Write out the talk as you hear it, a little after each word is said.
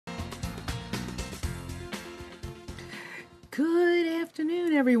Good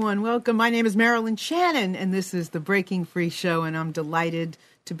afternoon, everyone. Welcome. My name is Marilyn Shannon, and this is the Breaking Free Show, and I'm delighted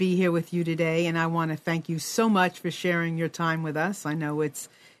to be here with you today, and I want to thank you so much for sharing your time with us. I know it's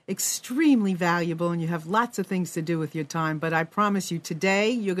extremely valuable, and you have lots of things to do with your time, but I promise you today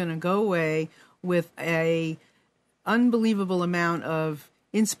you're going to go away with a unbelievable amount of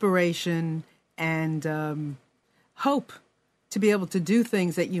inspiration and hope to be able to do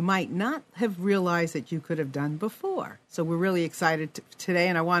things that you might not have realized that you could have done before. So we're really excited today,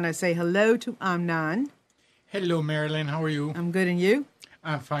 and I want to say hello to Amnon. Hello, Marilyn. How are you? I'm good, and you?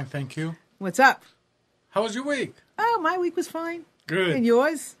 I'm fine, thank you. What's up? How was your week? Oh, my week was fine. Good. And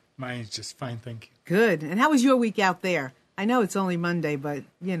yours? Mine's just fine, thank you. Good. And how was your week out there? I know it's only Monday, but,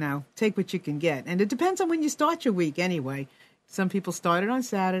 take what you can get. And it depends on when you start your week anyway. Some people started on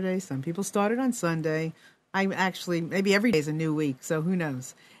Saturday. Some people started on Sunday. Maybe every day is a new week, so who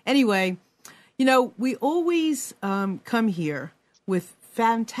knows? Anyway, we always come here with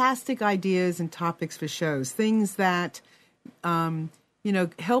fantastic ideas and topics for shows, things that, help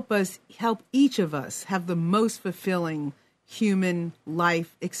each of us have the most fulfilling human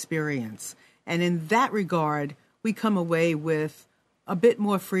life experience. And in that regard, we come away with a bit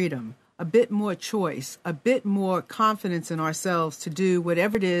more freedom, a bit more choice, a bit more confidence in ourselves to do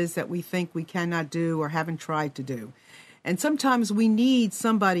whatever it is that we think we cannot do or haven't tried to do. And sometimes we need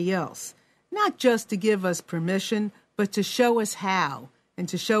somebody else, not just to give us permission, but to show us how and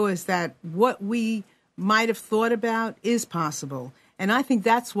to show us that what we might have thought about is possible. And I think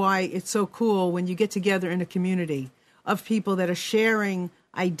that's why it's so cool when you get together in a community of people that are sharing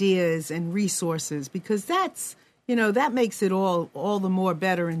ideas and resources, because that's, that makes it all the more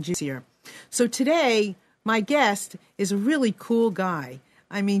better and juicier. So today, my guest is a really cool guy.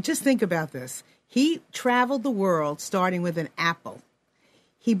 I mean, just think about this. He traveled the world starting with an apple.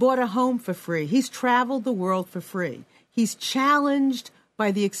 He bought a home for free. He's traveled the world for free. He's challenged by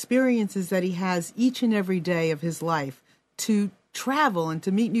the experiences that he has each and every day of his life to travel and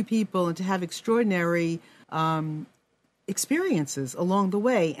to meet new people and to have extraordinary experiences along the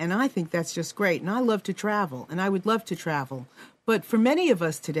way. And I think that's just great. And I love to travel, and I would love to travel. But for many of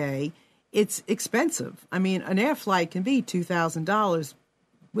us today, it's expensive. I mean, an air flight can be $2,000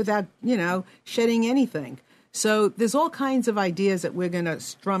 without, shedding anything. So there's all kinds of ideas that we're going to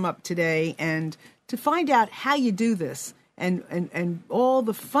strum up today, and to find out how you do this and all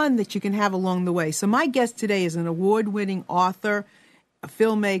the fun that you can have along the way. So my guest today is an award-winning author, a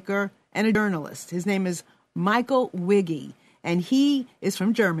filmmaker, and a journalist. His name is Michael Wigge, and he is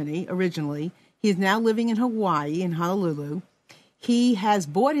from Germany originally. He is now living in Hawaii, in Honolulu. He has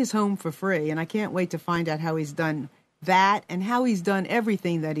bought his home for free, and I can't wait to find out how he's done that and how he's done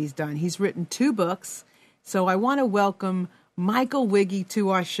everything that he's done. He's written 2 books, so I want to welcome Michael Wigge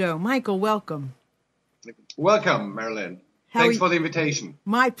to our show. Michael, welcome. Welcome, Marilyn. Thanks for the invitation.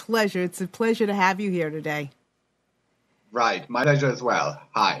 My pleasure. It's a pleasure to have you here today. Right. My pleasure as well.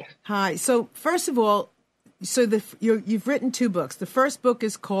 Hi. Hi. So first of all, you've written 2 books. The first book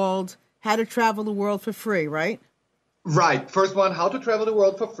is called How to Travel the World for Free, right? Right. First one, How to Travel the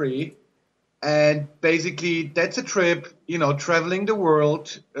World for Free. And basically, that's a trip, traveling the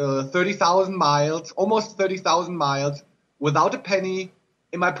world, 30,000 miles, almost 30,000 miles, without a penny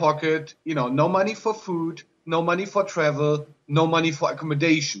in my pocket, no money for food, no money for travel, no money for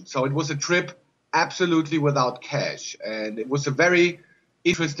accommodation. So it was a trip absolutely without cash. And it was a very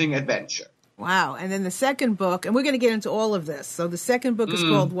interesting adventure. Wow. And then the second book, and we're going to get into all of this. So the second book is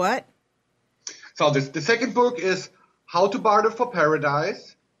called what? So the second book is How to Barter for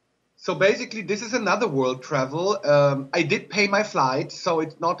Paradise. So basically, this is another world travel. I did pay my flight, so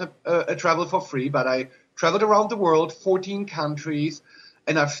it's not a travel for free, but I traveled around the world, 14 countries,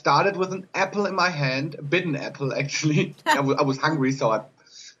 and I've started with an apple in my hand, a bitten apple, actually. I was hungry, so I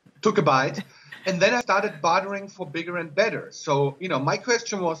took a bite. And then I started bartering for bigger and better. So, my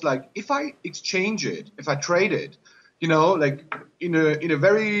question was like, if I exchange it, if I trade it, like in a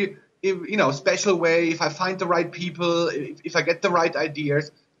very, special way, if I find the right people, if I get the right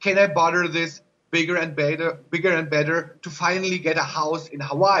ideas, can I barter this bigger and better to finally get a house in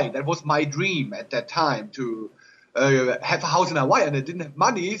Hawaii? That was my dream at that time, to have a house in Hawaii, and I didn't have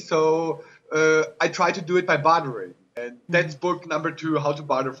money. So I tried to do it by bartering. And that's book number 2, How to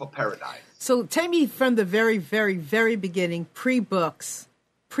Barter for Paradise. So take me from the very, very, very beginning, pre-books,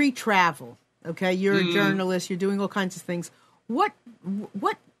 pre-travel, okay? You're a journalist. You're doing all kinds of things. What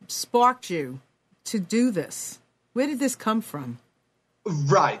sparked you to do this? Where did this come from?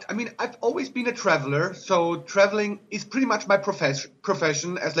 Right. I mean, I've always been a traveler, so traveling is pretty much my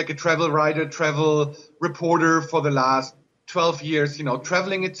profession as like a travel writer, travel reporter for the last 12 years,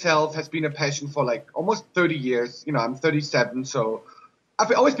 traveling itself has been a passion for like almost 30 years. I'm 37, so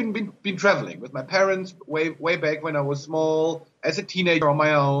I've always been traveling with my parents way back when I was small, as a teenager on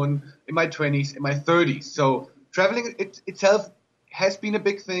my own, in my 20s, in my 30s. So traveling itself has been a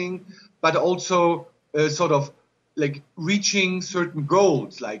big thing, but also sort of like reaching certain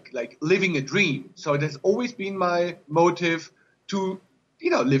goals, like living a dream. So it has always been my motive to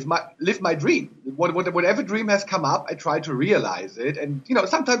live my dream. Whatever dream has come up, I try to realize it. And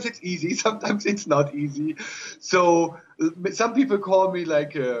sometimes it's easy, sometimes it's not easy. So some people call me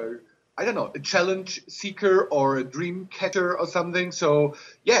like I don't know, a challenge seeker or a dream catcher or something. So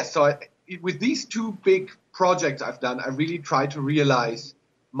with these two big projects I've done, I really try to realize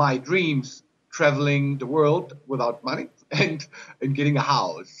my dreams, traveling the world without money and getting a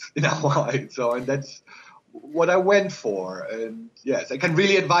house in Hawaii. So, and that's what I went for. And yes, I can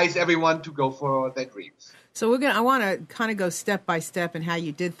really advise everyone to go for their dreams. So I want to kind of go step by step in how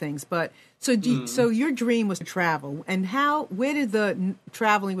you did things. But so your dream was to travel, and where did the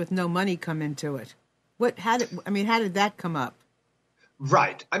traveling with no money come into it? How did that come up?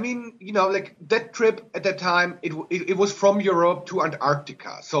 Right. I mean, like that trip at that time, it was from Europe to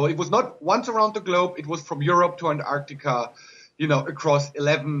Antarctica. So it was not once around the globe. It was from Europe to Antarctica, across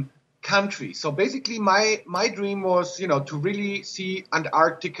 11 countries. So basically my dream was, to really see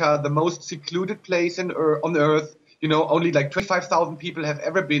Antarctica, the most secluded place on Earth. Only like 25,000 people have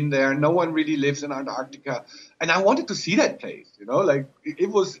ever been there. No one really lives in Antarctica. And I wanted to see that place, like it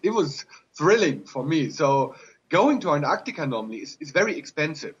was thrilling for me. So going to Antarctica normally is very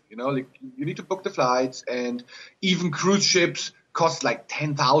expensive, like you need to book the flights, and even cruise ships cost like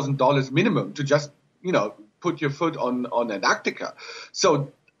 $10,000 minimum to just, put your foot on Antarctica.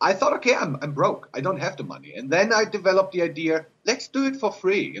 So I thought, okay, I'm broke. I don't have the money. And then I developed the idea, let's do it for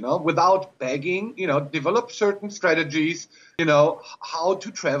free, without begging, develop certain strategies, how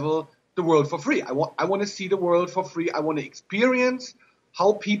to travel the world for free. I want to see the world for free. I want to experience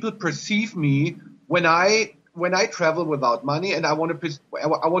how people perceive me when I travel without money, and I want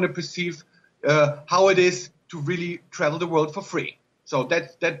to perceive how it is to really travel the world for free. So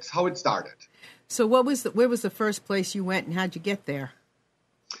that's how it started. So where was the first place you went, and how'd you get there?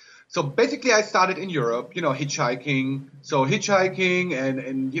 So basically, I started in Europe, hitchhiking. So hitchhiking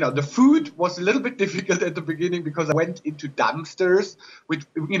and the food was a little bit difficult at the beginning because I went into dumpsters, which,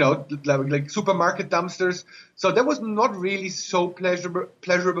 like supermarket dumpsters. So that was not really so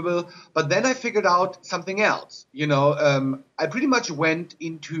pleasurable. But then I figured out something else. I pretty much went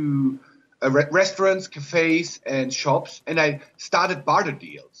into restaurants, cafes, and shops, and I started barter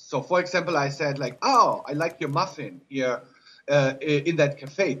deals. So, for example, I said like, "Oh, I like your muffin here in that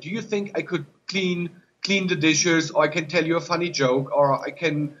cafe. Do you think I could clean the dishes, or I can tell you a funny joke, or I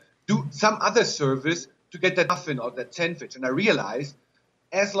can do some other service to get that muffin or that sandwich?" And I realized,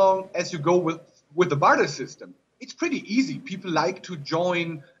 as long as you go with the barter system, it's pretty easy. People like to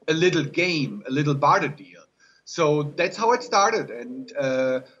join a little game, a little barter deal. So that's how it started. And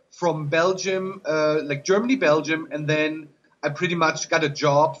from Belgium, like Germany, Belgium, and then I pretty much got a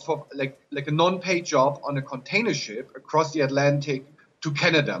job for like a non-paid job on a container ship across the Atlantic to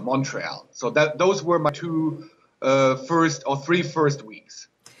Canada, Montreal. So those were my three first weeks.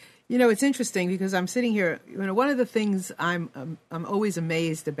 It's interesting because I'm sitting here. One of the things I'm always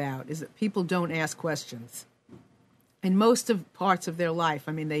amazed about is that people don't ask questions. In most of parts of their life,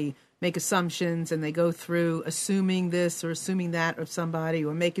 they make assumptions and they go through assuming this or assuming that of somebody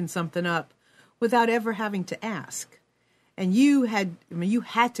or making something up without ever having to ask. And you had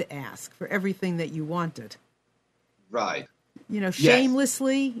to ask for everything that you wanted. Right.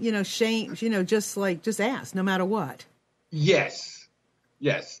 Shamelessly, just ask no matter what. Yes.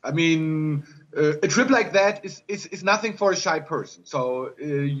 A trip like that is nothing for a shy person. So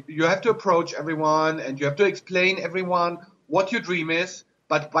you have to approach everyone and you have to explain everyone what your dream is.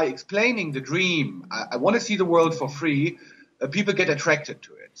 But by explaining the dream, I want to see the world for free, people get attracted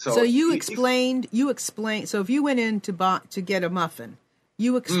to it. So you explained. So if you went in to get a muffin,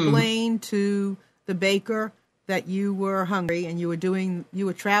 you explained to the baker that you were hungry and you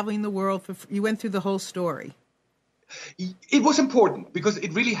were traveling the world. You went through the whole story. It was important because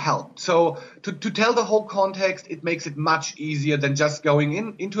it really helped. So to tell the whole context, it makes it much easier than just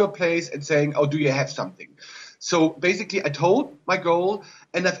going into a place and saying, "Oh, do you have something?" So basically, I told my goal,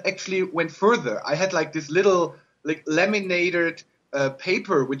 and I've actually went further. I had like this little laminated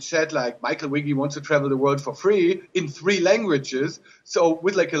paper which said like Michael Wiggy wants to travel the world for free in 3 languages. So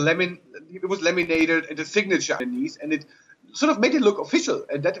with like it was laminated and a signature underneath, and it sort of made it look official,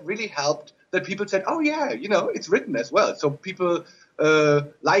 and that really helped. That people said, "Oh yeah, it's written as well." So people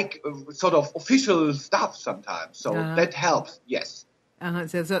like sort of official stuff sometimes. So that helps. Yes.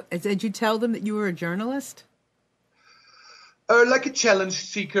 So did you tell them that you were a journalist? Like a challenge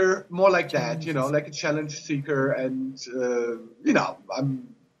seeker, more like that, like a challenge seeker. And,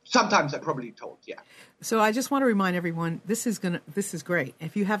 sometimes I probably told, yeah. So I just want to remind everyone, this is great.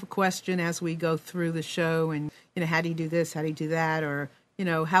 If you have a question as we go through the show and, how do you do this? How do you do that? Or,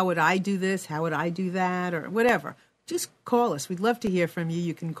 how would I do this? How would I do that? Or whatever. Just call us. We'd love to hear from you.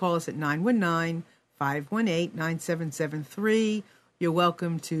 You can call us at 919-518-9773. You're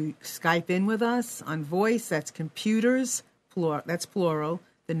welcome to Skype in with us on voice. That's computers. That's plural.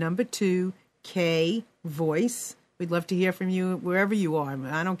 The number 2, K, voice. We'd love to hear from you wherever you are.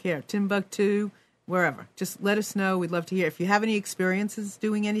 I don't care. Timbuktu, wherever. Just let us know. We'd love to hear. If you have any experiences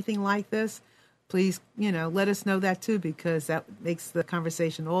doing anything like this, please, let us know that too, because that makes the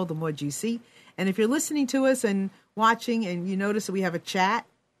conversation all the more juicy. And if you're listening to us and watching and you notice that we have a chat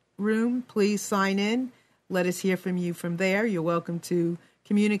room, please sign in. Let us hear from you from there. You're welcome to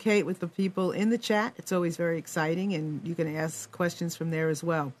communicate with the people in the chat. It's always very exciting, and you can ask questions from there as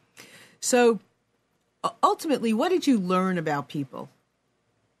well. So ultimately, what did you learn about people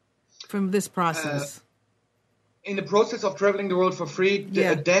from this process? In the process of traveling the world for free,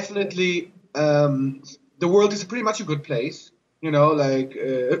 definitely the world is pretty much a good place. More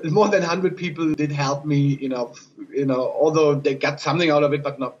than 100 people did help me, although they got something out of it,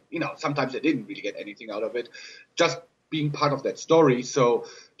 but not, sometimes they didn't really get anything out of it. Just being part of that story. So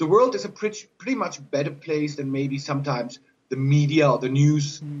the world is a pretty much better place than maybe sometimes the media or the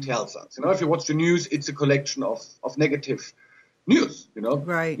news tells us. If you watch the news, it's a collection of negative news.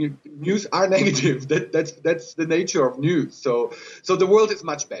 Right. News are negative. That's the nature of news. So the world is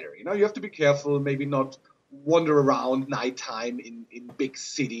much better. You have to be careful, maybe not wander around nighttime in big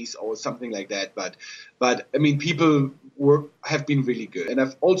cities or something like that. But I mean, people have been really good, and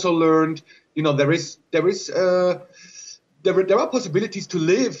I've also learned, there are possibilities to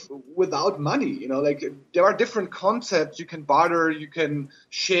live without money. There are different concepts. You can barter, you can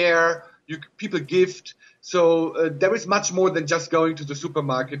share, people gift. So there is much more than just going to the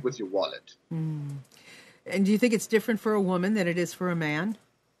supermarket with your wallet. And do you think it's different for a woman than it is for a man?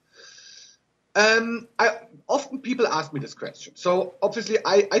 Often people ask me this question. So obviously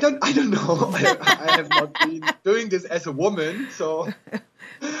I don't know. I have not been doing this as a woman. So,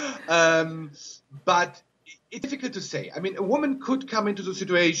 but it's difficult to say. I mean, a woman could come into the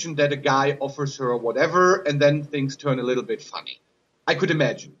situation that a guy offers her whatever, and then things turn a little bit funny. I could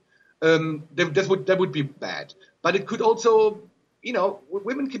imagine. That would be bad. But it could also,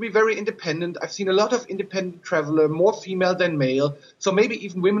 women can be very independent. I've seen a lot of independent traveler, more female than male. So maybe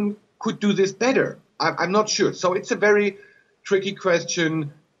even women could do this better. I'm not sure. So it's a very tricky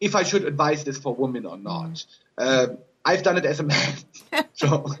question if I should advise this for women or not. I've done it as a man.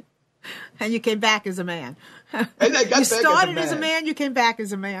 So. And you came back as a man. And I got you started as a man, you came back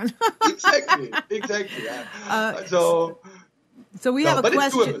as a man. Exactly. So we have a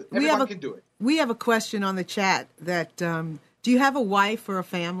question. It's doable. Everyone can do it. We have a question on the chat that, do you have a wife or a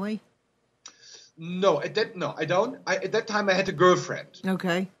family? No, I don't. At that time, I had a girlfriend.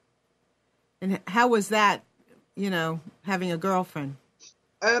 Okay. And how was that, having a girlfriend?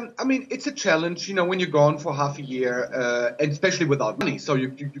 I mean, it's a challenge, when you're gone for half a year, and especially without money. So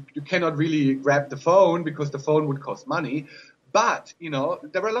you cannot really grab the phone because the phone would cost money. But, there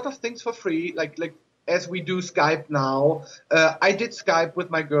are a lot of things for free, like as we do Skype now. I did Skype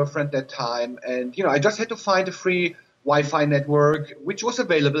with my girlfriend that time, and, I just had to find a free Wi-Fi network, which was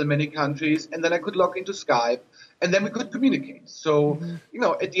available in many countries, and then I could log into Skype, and then we could communicate. So,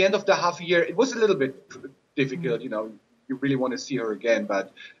 at the end of the half a year, it was a little bit difficult, you really want to see her again,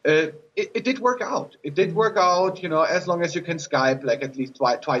 but it did work out. It did work out, as long as you can Skype, like at least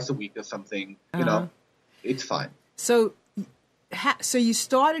twice a week or something, it's fine. So you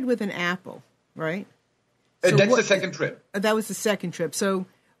started with an Apple, right? So that's the second trip. That was the second trip. So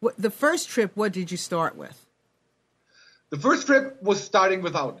the first trip, what did you start with? The first trip was starting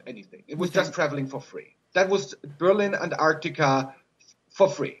without anything. It was just traveling for free. That was Berlin, Antarctica for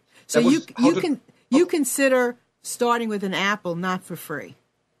free. So you consider starting with an Apple not for free?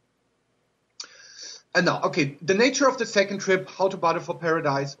 No, okay. The nature of the second trip, How to Barter for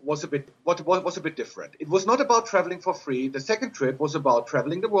Paradise, was a bit different. It was not about traveling for free. The second trip was about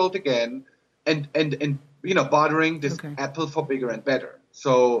traveling the world again and bartering this Apple for bigger and better.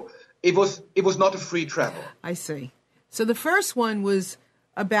 So it was not a free travel. I see. So the first one was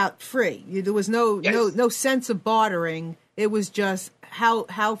about free. There was no sense of bartering. It was just how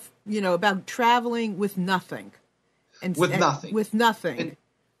about traveling with nothing. with nothing. With nothing. And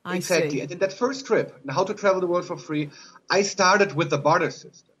Exactly. And in that first trip, How to Travel the World for Free, I started with the barter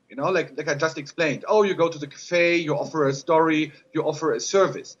system. Like I just explained. Oh, you go to the cafe, you offer a story, you offer a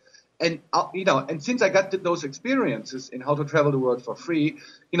service. And, and since I got those experiences in How to Travel the World for Free,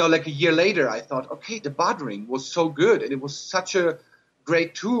 like a year later, I thought, okay, the bartering was so good and it was such a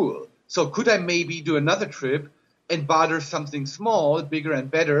great tool. So could I maybe do another trip and barter something small, bigger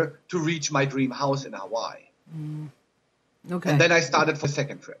and better to reach my dream house in Hawaii? Okay. And then I started for the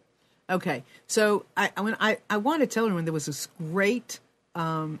second trip. Okay. So I want to tell everyone there was this great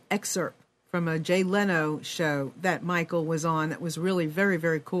excerpt from a Jay Leno show that Michael was on that was really very,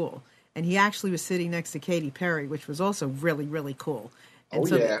 very cool. And he actually was sitting next to Katy Perry, which was also really, really cool. And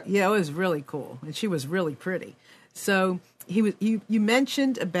yeah, it was really cool. And she was really pretty. So you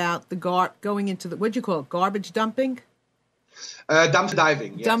mentioned about the going into the, what'd you call it, garbage dumping? Dumpster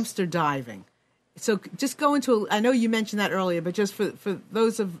diving, yes. Dumpster diving. So just go into, I know you mentioned that earlier, but just for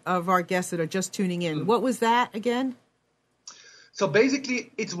those of our guests that are just tuning in, what was that again? So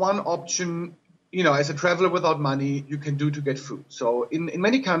basically, it's one option, as a traveler without money, you can do to get food. So in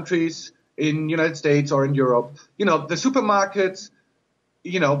many countries, in United States or in Europe, the supermarkets,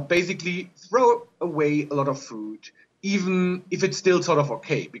 basically throw away a lot of food, even if it's still sort of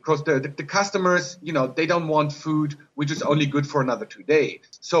okay, because the customers, they don't want food which is only good for another 2 days.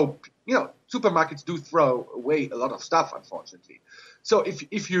 So, supermarkets do throw away a lot of stuff, unfortunately. So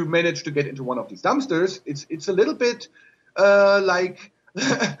if you manage to get into one of these dumpsters, it's a little bit like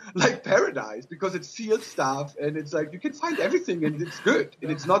like paradise, because it's sealed stuff and it's like you can find everything and it's good.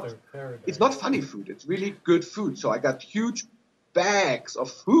 And it's not funny food. It's really good food. So I got huge bags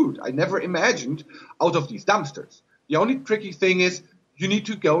of food I never imagined out of these dumpsters. The only tricky thing is you need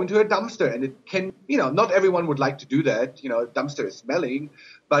to go into a dumpster, and it can, not everyone would like to do that. A dumpster is smelling,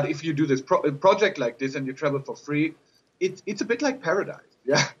 but if you do this project like this and you travel for free, it's a bit like paradise.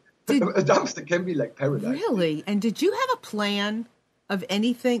 Yeah. A dumpster can be like paradise. Really? And did you have a plan of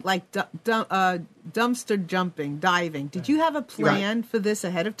anything like dumpster jumping, diving? Did you have a plan for this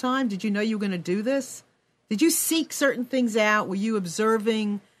ahead of time? Did you know you were going to do this? Did you seek certain things out? Were you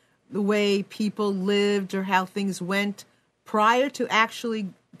observing the way people lived or how things went prior to actually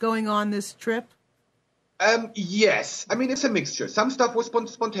going on this trip? Yes. I mean, it's a mixture. Some stuff was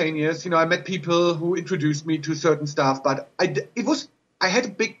spontaneous. I met people who introduced me to certain stuff, but I had a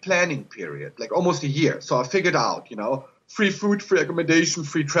big planning period, like almost a year. So I figured out, free food, free accommodation,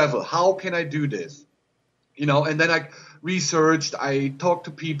 free travel. How can I do this? And then I researched, I talked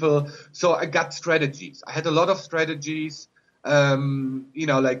to people. So I got strategies. I had a lot of strategies,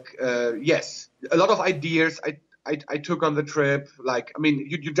 yes, a lot of ideas I took on the trip. Like, I mean,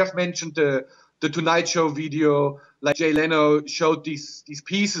 you just mentioned the Tonight Show video, like Jay Leno showed these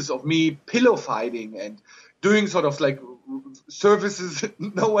pieces of me pillow fighting and doing sort of like services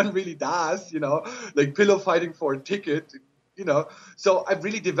no one really does, like pillow fighting for a ticket, So I've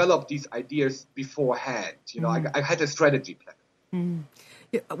really developed these ideas beforehand. I had a strategy plan. Mm.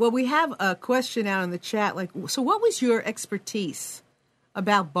 Yeah, well, we have a question out in the chat. Like, so what was your expertise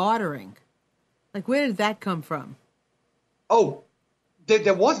about bartering? Like, where did that come from? Oh,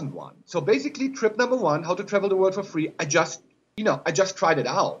 there wasn't one. So basically, trip number one, How to Travel the World for Free, I just tried it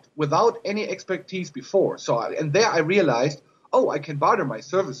out without any expertise before. And there I realized, I can barter my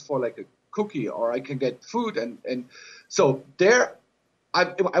service for like a cookie, or I can get food. And so there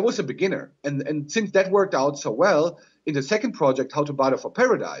I was a beginner. And since that worked out so well, in the second project, How to Barter for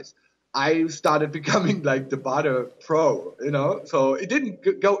Paradise, I started becoming like the barter pro, So it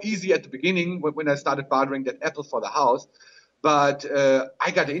didn't go easy at the beginning when I started bartering that apple for the house. But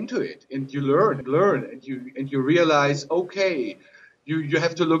I got into it, and you learn, and you realize, okay, you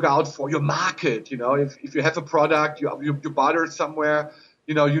have to look out for your market. If you have a product, you barter somewhere,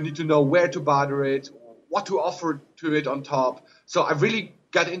 you need to know where to barter it, what to offer to it on top. So I really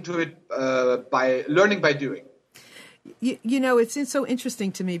got into it by learning by doing. It's so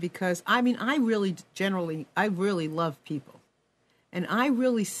interesting to me because I really love people, and I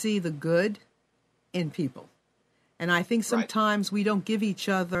really see the good in people. And I think sometimes we don't give each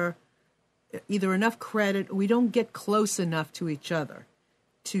other either enough credit, or we don't get close enough to each other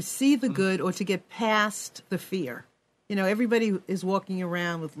to see the good or to get past the fear. Everybody is walking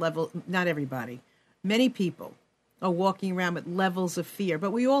around with not everybody, many people are walking around with levels of fear, but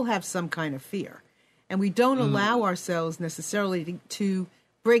we all have some kind of fear. And we don't allow ourselves necessarily to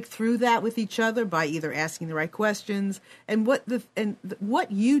break through that with each other by either asking the right questions. And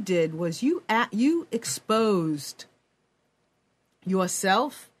what you did was you exposed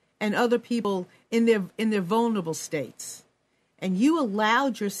yourself and other people in their vulnerable states, and you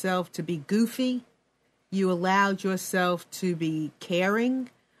allowed yourself to be goofy You allowed yourself to be caring.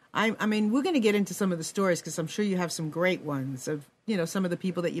 I mean, we're going to get into some of the stories because I'm sure you have some great ones of, some of the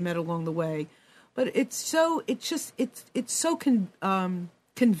people that you met along the way. But it's so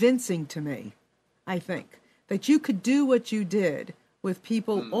convincing to me, I think, that you could do what you did with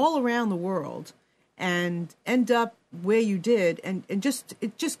people all around the world and end up where you did. And it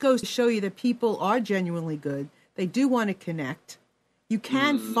just goes to show you that people are genuinely good. They do want to connect. You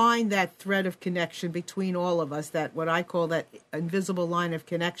can find that thread of connection between all of us, that what I call that invisible line of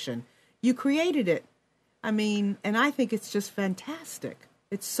connection. You created it. I mean, and I think it's just fantastic.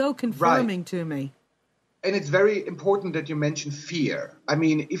 It's so confirming to me. And it's very important that you mention fear. I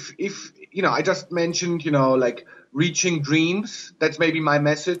mean, if I just mentioned, like reaching dreams, that's maybe my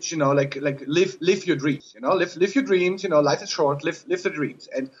message, like live your dreams, live your dreams, life is short, live the dreams.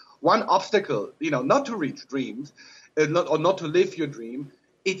 And one obstacle, not to reach dreams, not to live your dream,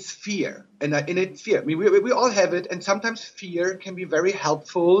 it's fear. And it's fear. I mean, we all have it. And sometimes fear can be very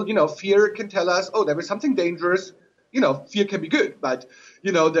helpful. Fear can tell us, oh, there is something dangerous. Fear can be good. But,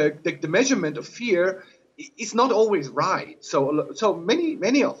 the measurement of fear is not always right. So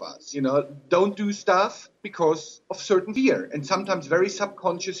many of us, don't do stuff because of certain fear. And sometimes very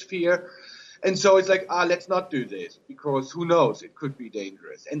subconscious fear. And so it's like, let's not do this because who knows, it could be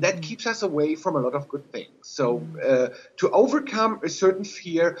dangerous. And that keeps us away from a lot of good things. So to overcome a certain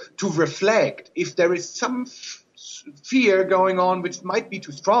fear, to reflect if there is some fear going on which might be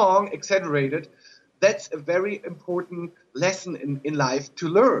too strong, exaggerated, that's a very important lesson in life to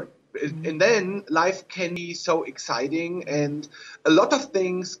learn. And then life can be so exciting and a lot of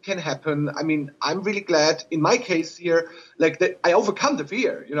things can happen. I mean, I'm really glad in my case here, like that I overcome the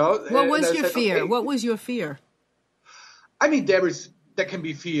fear, What was your fear? Okay. What was your fear? I mean, there can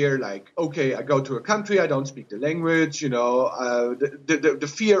be fear like, okay, I go to a country, I don't speak the language,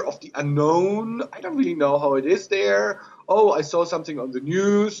 the fear of the unknown. I don't really know how it is there. Oh, I saw something on the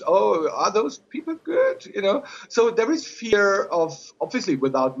news. Oh, are those people good? So there is fear of, obviously,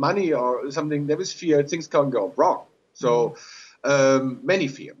 without money or something, there is fear things can go wrong. So many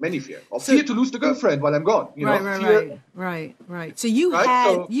fear. Or fear to lose the girlfriend while I'm gone. Right. So you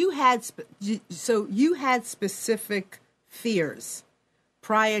had specific fears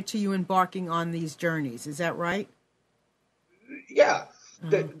prior to you embarking on these journeys. Is that right? Yeah,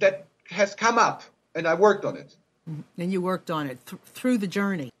 that has come up, and I worked on it. And you worked on it through the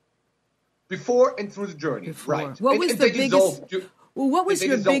journey. Before and through the journey, right. What was the biggest? What was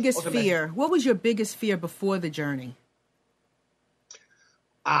your biggest fear? What was your biggest fear before the journey?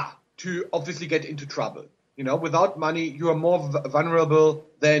 To obviously get into trouble. Without money, you are more vulnerable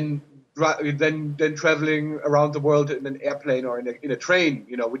than traveling around the world in an airplane or in a train,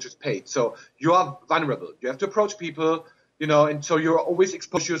 which is paid. So you are vulnerable. You have to approach people, and so you're always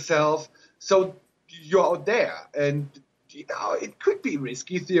expose yourself. So you're out there, and it could be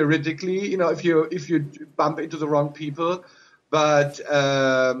risky theoretically, if you bump into the wrong people. But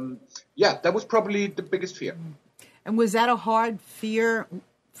that was probably the biggest fear. And was that a hard fear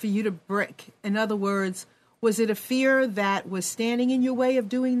for you to break? In other words, was it a fear that was standing in your way of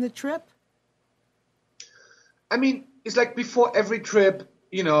doing the trip? I mean, it's like before every trip,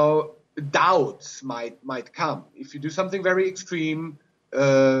 doubts might come. If you do something very extreme,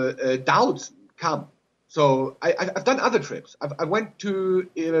 doubts come. So I've done other trips. I went to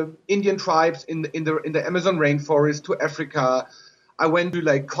Indian tribes in the Amazon rainforest, to Africa. I went to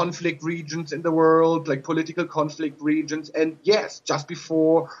like conflict regions in the world, like political conflict regions. And yes, just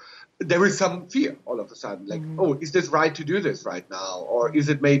before there is some fear all of a sudden, like, oh, is this right to do this right now? Or is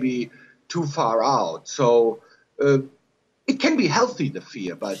it maybe too far out? So it can be healthy, the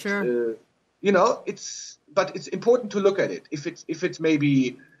fear, but, sure. It's important to look at it if it's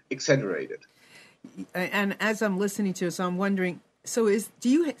maybe exaggerated. And as I'm listening to it, so I'm wondering, so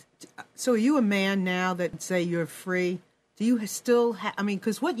are you a man now that say you're free? Do you still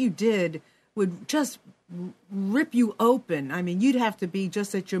because what you did would just rip you open. I mean, you'd have to be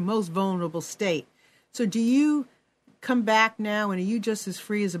just at your most vulnerable state. So do you come back now and are you just as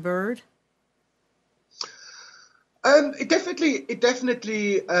free as a bird? It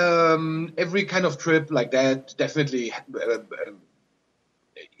definitely, every kind of trip like that definitely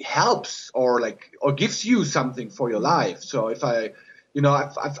helps or gives you something for your life. So if I've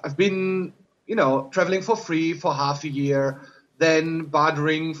been, traveling for free for half a year, then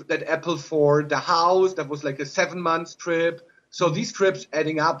bartering that apple for the house, that was like a 7 months trip. So these trips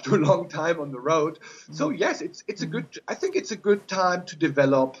adding up to a long time on the road. So yes, I think it's a good time to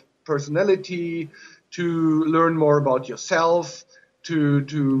develop personality, to learn more about yourself,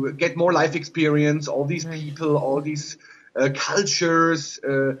 to get more life experience, all these people, all these cultures,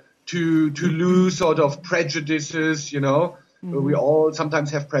 to lose sort of prejudices, We all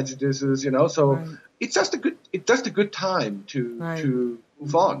sometimes have prejudices, So Right. it's just a good time to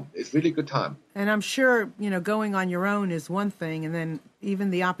move on. It's really a good time. And I'm sure, going on your own is one thing, and then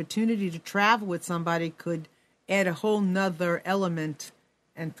even the opportunity to travel with somebody could add a whole nother element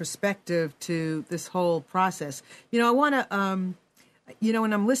and perspective to this whole process. I want to,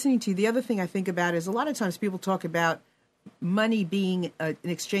 when I'm listening to you, the other thing I think about is a lot of times people talk about money being an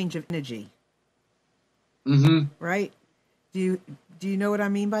exchange of energy. Mm-hmm. Right? Do you know what I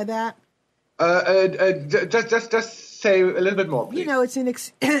mean by that? Just say a little bit more, please.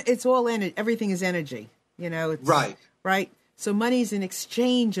 It's all everything is energy. It's right. Right. So money is an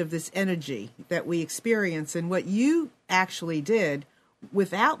exchange of this energy that we experience, and what you actually did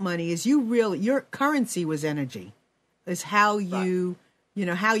without money is your currency was energy, is how you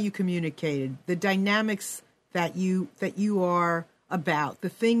how you communicated, the dynamics that you are about, the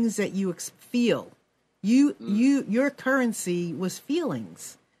things that you feel. Your currency was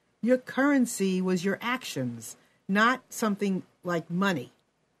feelings. Your currency was your actions, not something like money.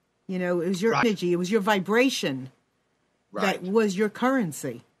 It was your energy, it was your vibration that was your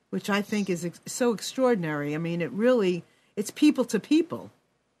currency, which I think is so extraordinary. I mean, it's people to people.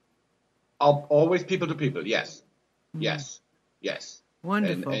 Always people to people, yes. Yes.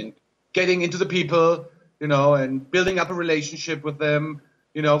 Wonderful. And getting into the people, and building up a relationship with them,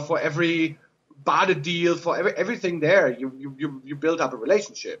 for every barter deal, for everything there, you build up a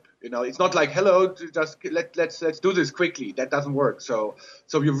relationship. It's not like, hello, just let's do this quickly. That doesn't work. So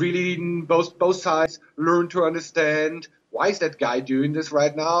you really, both sides learn to understand, why is that guy doing this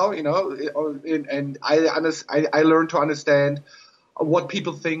right now? And I learned to understand what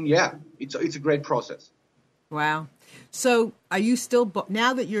people think. Yeah, it's a great process. Wow. So are you still,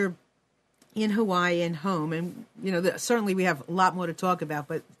 now that you're in Hawaii and home, and certainly we have a lot more to talk about,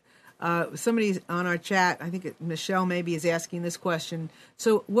 but somebody on our chat, I think Michelle maybe is asking this question.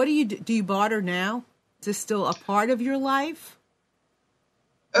 So what do you do? Do you barter now? Is this still a part of your life?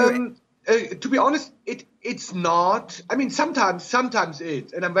 To be honest, it's not. I mean, sometimes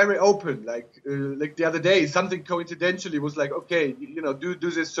it, and I'm very open. Like the other day, something coincidentally was like, okay, do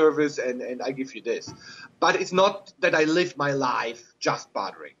this service, and I give you this. But it's not that I live my life just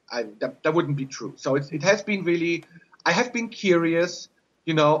bartering. That wouldn't be true. So it has been really. I have been curious.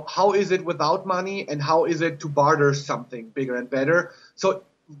 How is it without money, and how is it to barter something bigger and better? So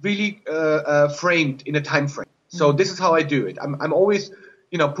really framed in a time frame. So this is how I do it. I'm always,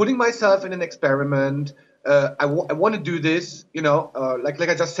 putting myself in an experiment. I want to do this, like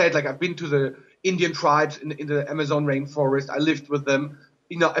I just said, like I've been to the Indian tribes in the Amazon rainforest. I lived with them.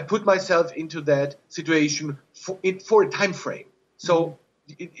 I put myself into that situation for a time frame. So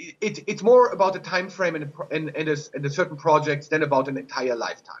it's more about a time frame and a certain project than about an entire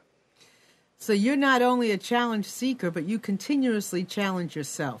lifetime. So you're not only a challenge seeker, but you continuously challenge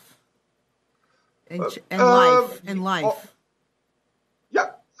yourself and life.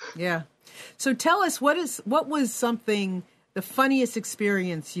 Yeah. Yeah. So tell us, what was the funniest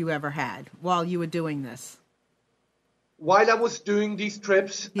experience you ever had while you were doing this? While I was doing these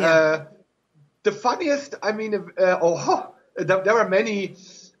trips, yeah. The funniest, I mean, there were many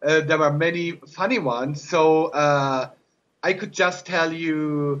funny ones. So I could just tell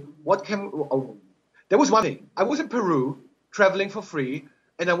you there was one thing. I was in Peru traveling for free,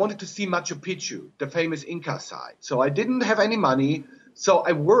 and I wanted to see Machu Picchu, the famous Inca site. So I didn't have any money, so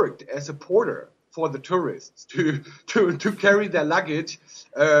I worked as a porter for the tourists to carry their luggage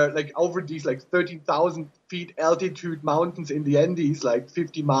like over these like 13,000 feet altitude mountains in the Andes, like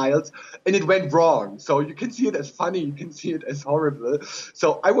 50 miles, and it went wrong. So you can see it as funny, you can see it as horrible.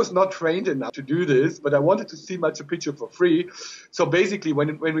 So I was not trained enough to do this, but I wanted to see Machu Picchu for free. So basically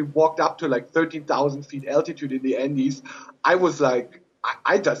when we walked up to like 13,000 feet altitude in the Andes, I was like,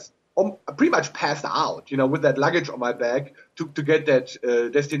 I just pretty much passed out, with that luggage on my back to get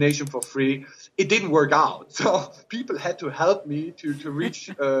that destination for free. It didn't work out. So people had to help me to reach.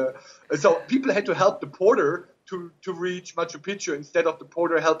 So people had to help the porter to reach Machu Picchu instead of the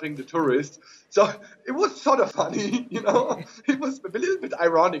porter helping the tourist. So it was sort of funny, It was a little bit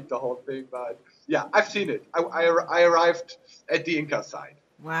ironic, the whole thing. But yeah, I've seen it. I arrived at the Inca site.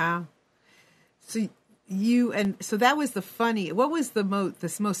 Wow. So that was the funny. What was the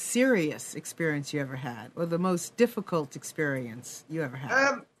most serious experience you ever had, or the most difficult experience you ever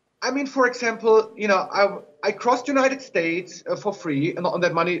had? I mean, for example, I crossed the United States for free and on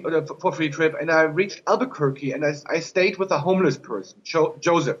that money for free trip, and I reached Albuquerque, and I stayed with a homeless person,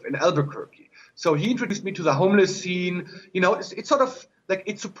 Joseph, in Albuquerque. So he introduced me to the homeless scene. It's sort of like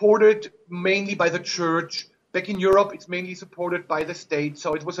it's supported mainly by the church. Back in Europe, it's mainly supported by the state.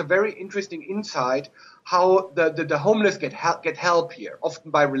 So it was a very interesting insight how the homeless get help here,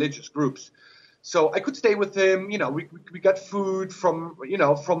 often by religious groups. So I could stay with him. We got food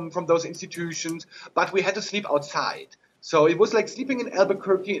from those institutions, but we had to sleep outside. So it was like sleeping in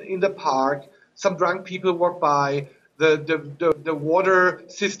Albuquerque in the park. Some drunk people walk by. The water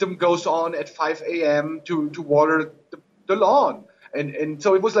system goes on at 5 a.m. to water the lawn. And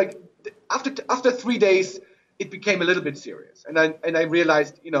so it was like after 3 days, it became a little bit serious. And I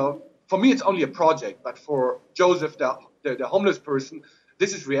realized, for me, it's only a project, but for Joseph, the homeless person,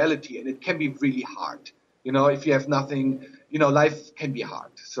 this is reality, and it can be really hard. If you have nothing, life can be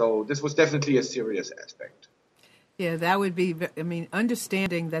hard. So this was definitely a serious aspect. Yeah, that would be,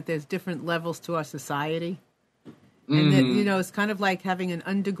 understanding that there's different levels to our society. And that, it's kind of like having an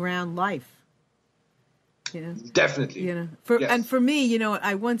underground life. Definitely. Yes. And for me,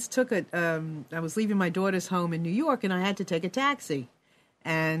 I once took I was leaving my daughter's home in New York, and I had to take a taxi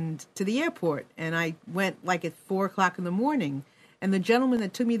and to the airport. And I went like at 4:00 in the morning. And the gentleman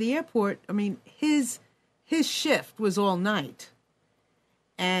that took me to the airport, his shift was all night.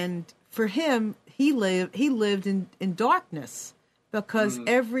 And for him, he lived in darkness because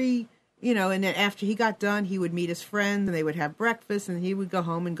every, and then after he got done, he would meet his friends and they would have breakfast and he would go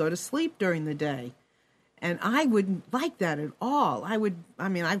home and go to sleep during the day. And I wouldn't like that at all.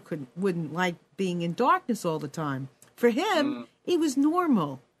 Wouldn't like being in darkness all the time. For him, it was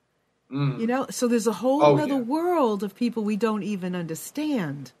normal. So there's a whole other world of people we don't even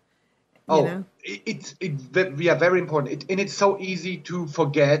understand. We are very important. And it's so easy to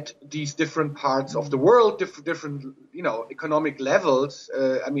forget these different parts of the world, different economic levels.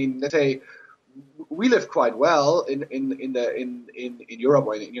 Let's say we live quite well in Europe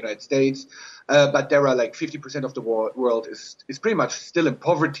or in the United States, but there are like 50% of the world is pretty much still in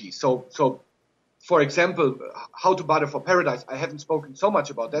poverty. So for example, How to Barter for Paradise, I haven't spoken so much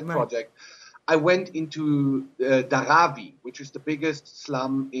about that project. I went into Dharavi, which is the biggest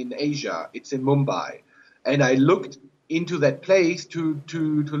slum in Asia. It's in Mumbai. And I looked into that place to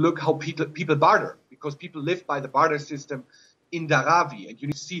look how people barter, because people live by the barter system in Dharavi. And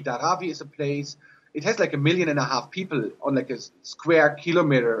you see Dharavi is a place, it has like 1.5 million people on like a square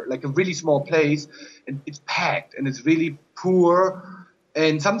kilometer, like a really small place. And it's packed and it's really poor.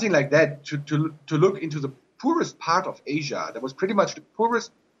 And something like that, to look into the poorest part of Asia, that was pretty much the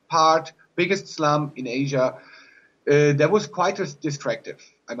poorest part, biggest slum in Asia, that was quite distractive,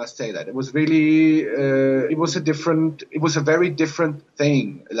 I must say that. It was really, it was a very different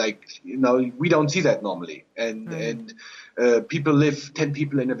thing. Like, we don't see that normally. And people live, 10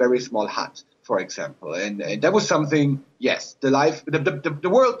 people in a very small hut, for example. And that was something, yes, the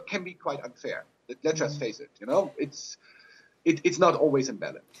world can be quite unfair. Let's just face it, It's not always in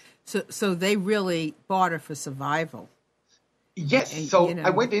balance. So they really barter for survival. Yes. So I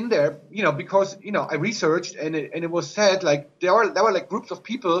went in there, because, I researched and it was said like there were like groups of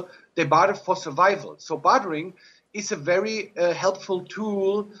people, they barter for survival. So bartering is a very helpful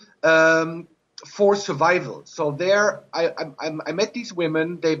tool for survival. So there I met these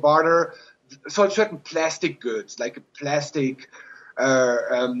women, they barter certain plastic goods, like a plastic,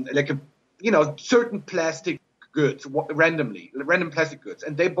 certain plastic goods random plastic goods,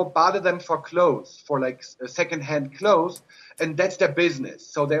 and they barter them for clothes, for like second-hand clothes, and that's their business.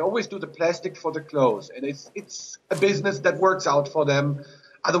 So they always do the plastic for the clothes, and it's a business that works out for them.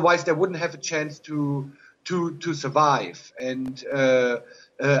 Otherwise, they wouldn't have a chance to survive. And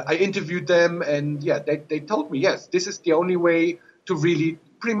I interviewed them, and they told me, yes, this is the only way to really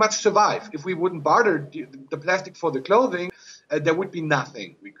pretty much survive. If we wouldn't barter the plastic for the clothing, there would be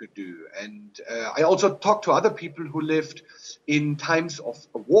nothing we could do. And I also talked to other people who lived in times of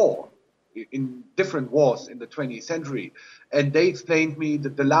a war, in different wars in the 20th century. And they explained me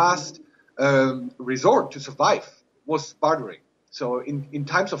that the last resort to survive was bartering. So in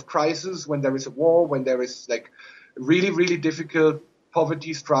times of crisis, when there is a war, when there is like really, really difficult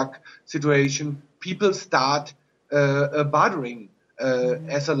poverty-struck situation, people start bartering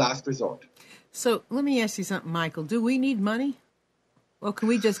as a last resort. So let me ask you something, Michael. Do we need money? Or can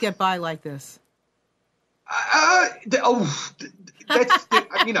we just get by like this? It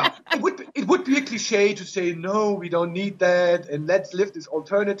would be a cliche to say, no, we don't need that, and let's live this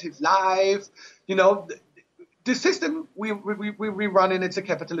alternative life. The system we run in, it's a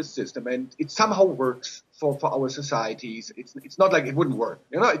capitalist system, and it somehow works for our societies. It's not like it wouldn't work.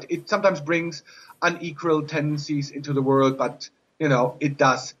 It sometimes brings unequal tendencies into the world, but it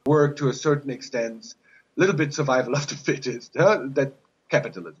does work to a certain extent. A little bit survival of the fittest, that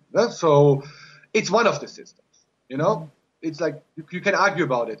capitalism. So it's one of the systems, it's like you can argue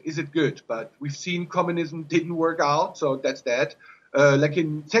about it. Is it good? But we've seen communism didn't work out, so that's that. Like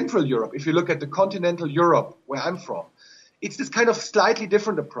in Central Europe, if you look at the continental Europe, where I'm from, it's this kind of slightly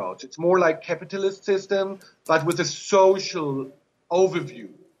different approach. It's more like capitalist system, but with a social overview.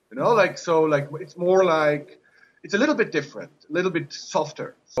 It's more like it's a little bit different, a little bit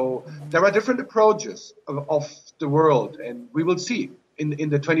softer. So there are different approaches of the world, and we will see in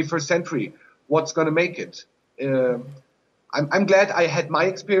the 21st century what's going to make it. I'm glad I had my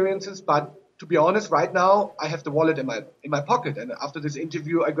experiences, but to be honest, right now I have the wallet in my pocket, and after this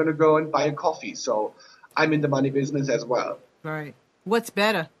interview, I'm going to go and buy a coffee. So I'm in the money business as well. Right. What's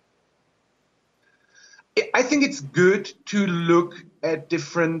better? I think it's good to look at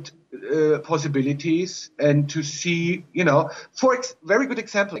different possibilities and to see, very good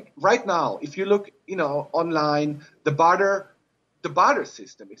example. Like right now, if you look, online, the barter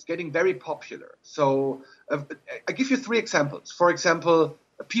system is getting very popular. So I give you 3 examples. For example,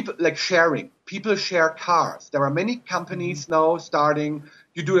 people like sharing. People share cars. There are many companies now starting.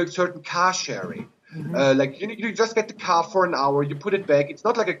 You do a certain car sharing. You just get the car for an hour, you put it back. It's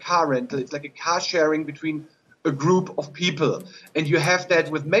not like a car rental. It's like a car sharing between a group of people. And you have that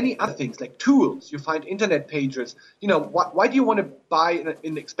with many other things like tools. You find internet pages. Why do you want to buy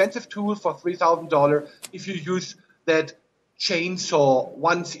an expensive tool for $3,000 if you use that chainsaw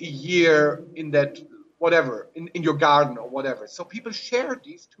once a year in that whatever, in your garden or whatever? So people share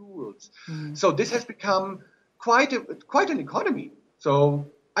these tools. So this has become quite an economy. So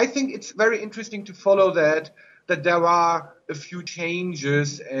I think it's very interesting to follow that there are a few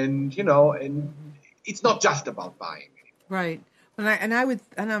changes and it's not just about buying. Right. And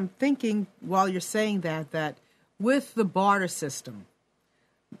I'm thinking while you're saying that with the barter system,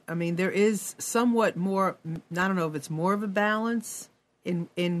 I mean, there is somewhat more, I don't know if it's more of a balance in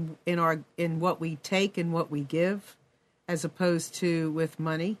what we take and what we give as opposed to with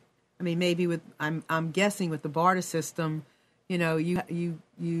money. I mean, maybe I'm guessing with the barter system,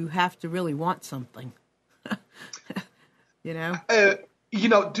 you have to really want something. To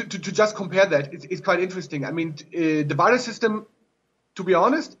just compare that, it's quite interesting. I mean, the barter system, to be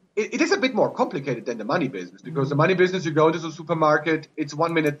honest, it is a bit more complicated than the money business, because the money business, you go into the supermarket, it's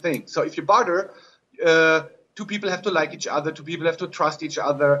 1 minute thing. So if you barter, 2 people have to like each other, 2 people have to trust each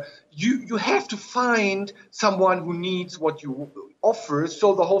other. You have to find someone who needs what you offer,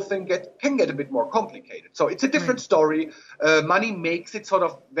 so the whole thing can get a bit more complicated. So it's a different story. Money makes it sort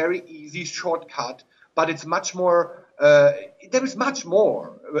of very easy, shortcut, but it's much more. There is much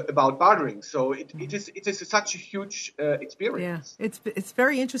more about bartering. So it is such a huge experience. Yeah, it's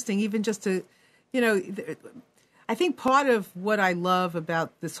very interesting, even just to, I think part of what I love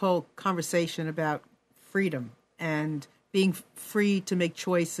about this whole conversation about freedom and being free to make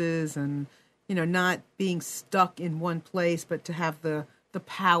choices and, not being stuck in one place, but to have the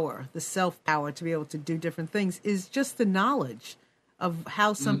power, the self-power to be able to do different things is just the knowledge of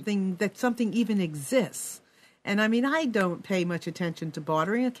how something even exists. And I mean, I don't pay much attention to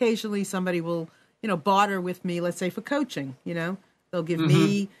bartering. Occasionally somebody will, barter with me, let's say for coaching, they'll give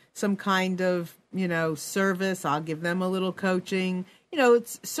me some kind of, service. I'll give them a little coaching.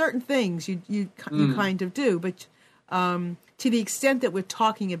 It's certain things you kind of do, but to the extent that we're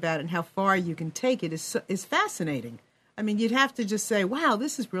talking about it and how far you can take it is fascinating. I mean, you'd have to just say, wow,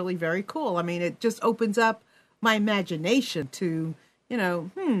 this is really very cool. I mean, it just opens up my imagination to,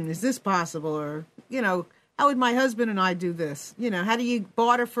 is this possible? Or, how would my husband and I do this? How do you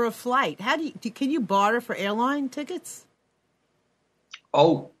barter for a flight? Can you barter for airline tickets?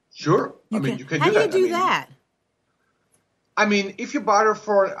 Oh, sure. You can do that. How do you do that? I mean, if you barter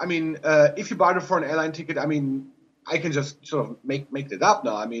for an airline ticket, I mean, I can just sort of make that up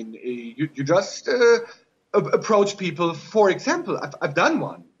now. I mean, you just approach people. For example, I've done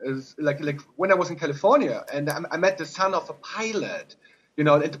one. It's like when I was in California, and I met the son of a pilot, and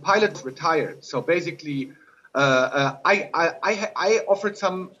the pilot was retired. So basically, I offered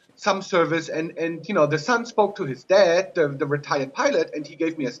some service, and the son spoke to his dad, the retired pilot, and he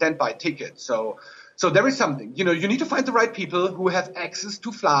gave me a standby ticket. So there is something, you need to find the right people who have access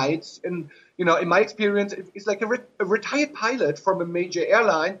to flights. And, in my experience, it's like a retired pilot from a major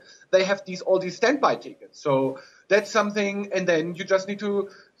airline. They have all these standby tickets. So that's something. And then you just need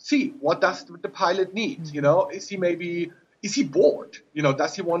to see, what does the pilot need? Is he bored?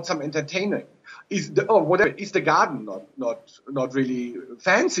 Does he want some entertainment? Is the garden not really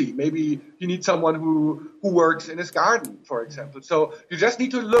fancy? Maybe you need someone who works in his garden, for example. So you just need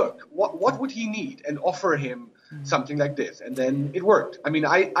to look, what would he need, and offer him something like this. And then it worked. I mean,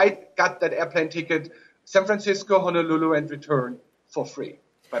 I got that airplane ticket, San Francisco, Honolulu, and return for free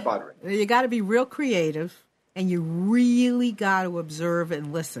by bartering. You got to be real creative. and you really got to observe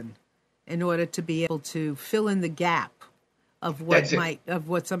and listen in order to be able to fill in the gap of what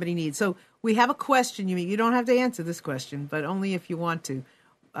somebody needs. So we have a question. You don't have to answer this question, but only if you want to.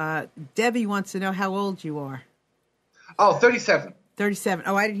 Debbie wants to know how old you are. Oh, 37. 37.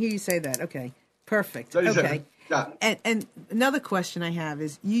 Oh, I didn't hear you say that. Okay. Perfect. 37. Okay. Yeah. And another question I have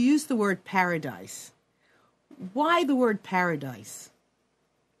is, you use the word paradise. Why the word paradise?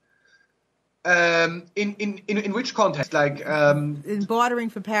 In which context? Like in bartering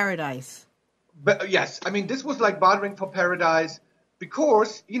for paradise. But yes, I mean, this was like bartering for paradise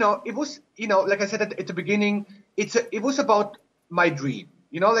because, it was, like I said at the beginning, it was about my dream.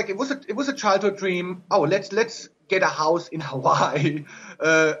 Like it was a childhood dream. Oh, let's get a house in Hawaii.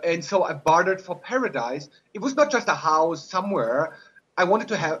 And so I bartered for paradise. It was not just a house somewhere. I wanted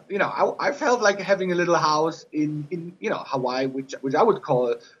to have, I felt like having a little house in Hawaii, which I would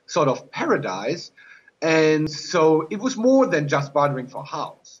call sort of paradise. And so it was more than just bartering for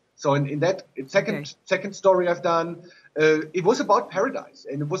house. So in that second story I've done, it was about paradise,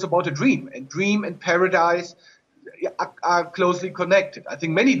 and it was about a dream. And dream and paradise are closely connected. I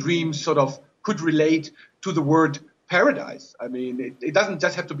think many dreams sort of could relate to the word paradise. I mean, it doesn't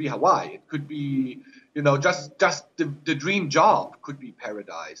just have to be Hawaii. It could be, just the dream job could be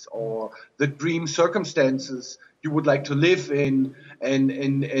paradise, or the dream circumstances you would like to live in, and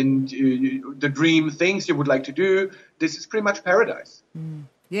the dream things you would like to do. This is pretty much paradise.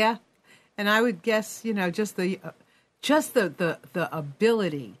 Yeah, and I would guess, just the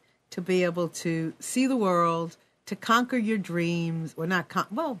ability to be able to see the world, to conquer your dreams, or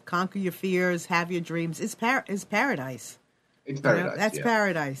conquer your fears, have your dreams, is paradise. It's paradise. That's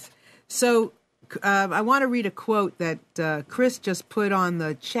paradise. So I want to read a quote that Chris just put on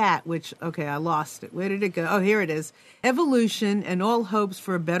the chat, which, I lost it. Where did it go? Oh, here it is. Evolution and all hopes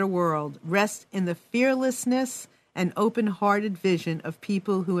for a better world rest in the fearlessness and open-hearted vision of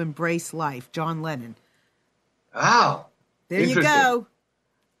people who embrace life. John Lennon. Wow. There you go.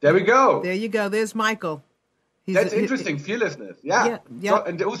 There we go. There you go. There's Michael. That's interesting. Fearlessness. Yeah.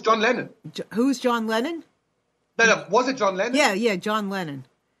 And it was John Lennon. Who's John Lennon? No, was it John Lennon? Yeah, John Lennon.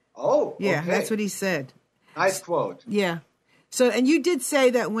 Oh, yeah, okay. That's what he said. Nice quote. Yeah. So, and you did say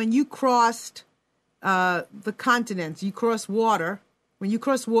that when you crossed the continents, you crossed water. When you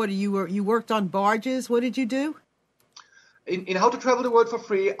crossed water, you worked on barges. What did you do? In How to Travel the World for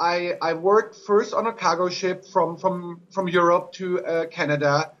Free, I worked first on a cargo ship from Europe to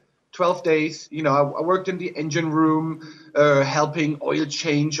Canada, 12 days. I worked in the engine room, helping oil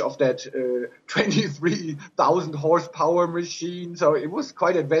change of that 23,000 horsepower machine. So it was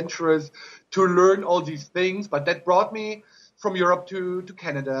quite adventurous to learn all these things. But that brought me from Europe to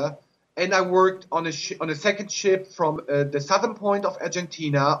Canada. And I worked on a second ship from the southern point of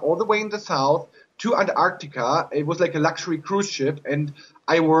Argentina all the way in the south to Antarctica. It was like a luxury cruise ship, and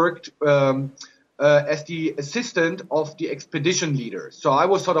I worked as the assistant of the expedition leader. So I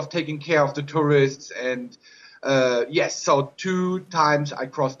was sort of taking care of the tourists, and so 2 times I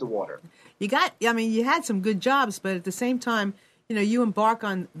crossed the water. You had some good jobs, but at the same time, you embark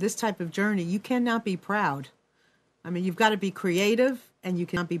on this type of journey, you cannot be proud. I mean, you've got to be creative, and you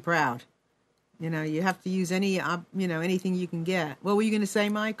cannot be proud. You have to use anything you can get. What were you going to say,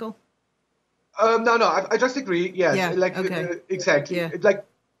 Michael? No, I just agree. Yes, yeah, exactly. Yeah.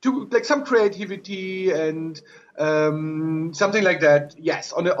 Like some creativity and something like that.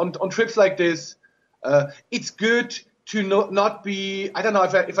 Yes, on trips like this, it's good to not be. I don't know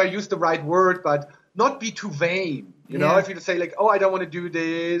if I use the right word, but not be too vain. You know, if you say like, oh, I don't want to do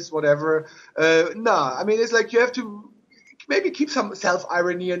this, whatever. No, I mean, it's like you have to maybe keep some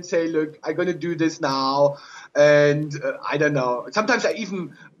self-irony and say, look, I'm going to do this now. And I don't know. Sometimes I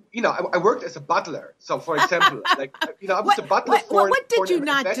even, I worked as a butler. So, for example, I was a butler for... What did you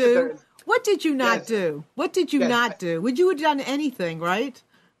not do? What did you not do? What did you not do? Would you have done anything, right?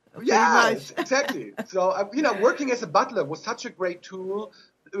 Yes, exactly. So, working as a butler was such a great tool.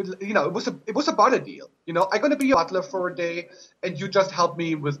 It was a barter deal. I'm going to be your butler for a day, and you just help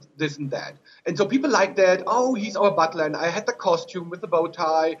me with this and that. And so people like that. Oh, he's our butler, and I had the costume with the bow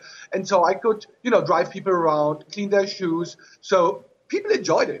tie, and so I could, drive people around, clean their shoes. So people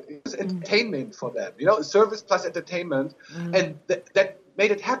enjoyed it. It was entertainment for them. Service plus entertainment, and that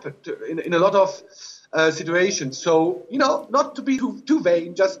made it happen in a lot of situations. So not to be too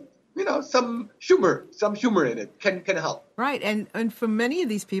vain, just. Some humor in it can help. Right, and for many of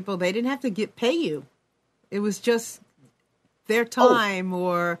these people, they didn't have to pay you. It was just their time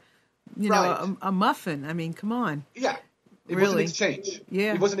or, a muffin. I mean, come on. Yeah, it really was an exchange.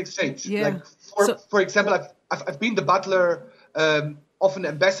 Yeah, it was an exchange. Yeah. For example, I've been the butler of an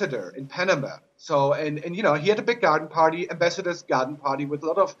ambassador in Panama. So, and you know, he had a big garden party, ambassador's garden party with a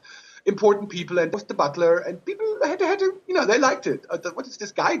lot of important people, and was the butler, and people had to, you know, they liked it. What is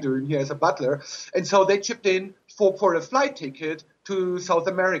this guy doing here as a butler? And so they chipped in for a flight ticket to South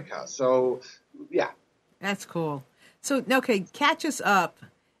America. So, yeah. That's cool. So, okay, catch us up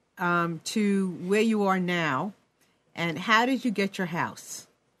to where you are now, and how did you get your house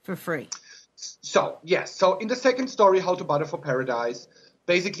for free? So, yes. So in the second story, How to Barter for Paradise,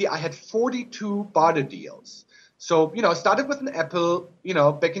 basically I had 42 barter deals. So, you know, I started with an apple, you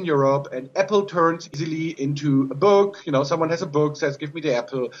know, back in Europe, and apple turns easily into a book. You know, someone has a book, says, give me the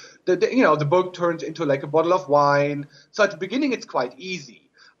apple. The book turns into like a bottle of wine. So at the beginning, it's quite easy.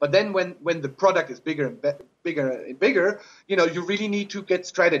 But then when the product is bigger and bigger, you know, you really need to get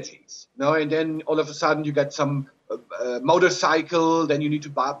strategies. You know, and then all of a sudden you get some motorcycle, then you need to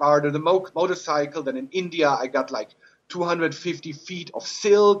barter the motorcycle. Then in India, I got like 250 feet of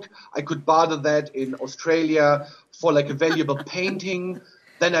silk. I could barter that in Australia for like a valuable painting.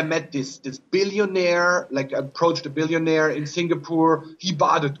 Then I met this billionaire, like I approached a billionaire in Singapore. He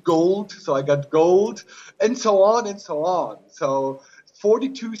bartered gold, so I got gold, and so on and so on. So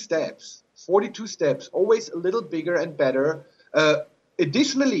 42 steps, always a little bigger and better.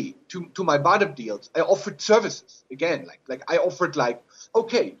 Additionally to my barter deals, I offered services again. Like I offered like,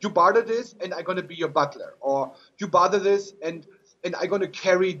 okay, you barter this and I'm gonna be your butler, or you barter this and I'm gonna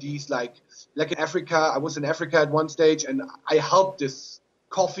carry these like in Africa. I was in Africa at one stage and I helped this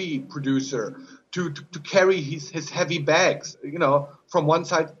coffee producer to carry his heavy bags, you know, from one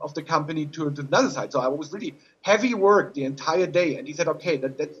side of the company to another side. So I was really heavy work the entire day. And he said, okay,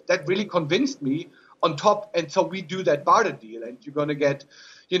 that really convinced me on top. And so we do that barter deal and you're going to get,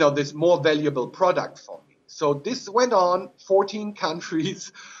 you know, this more valuable product for me. So this went on 14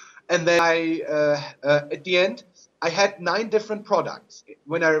 countries. And then at the end, I had 9 different products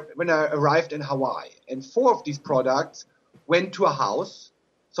when I arrived in Hawaii. And 4 of these products went to a house.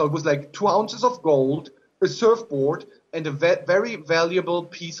 So it was like 2 ounces of gold, a surfboard, and a very valuable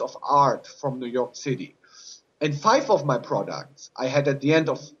piece of art from New York City. And 5 of my products I had at the end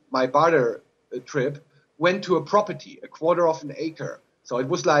of my barter trip went to a property, a quarter of an acre. So it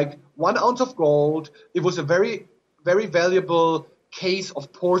was like 1 ounce of gold. It was a very, very valuable case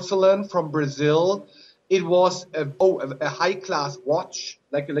of porcelain from Brazil. It was a high-class watch,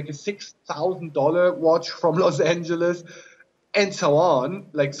 like a $6,000 watch from Los Angeles, and so on.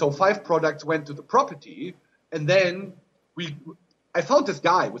 Like, so 5 products went to the property, and then I found this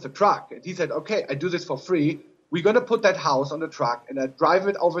guy with a truck, and he said, okay, I do this for free. We're going to put that house on the truck, and I drive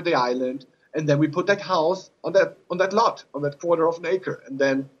it over the island, and then we put that house on that lot, on that quarter of an acre. And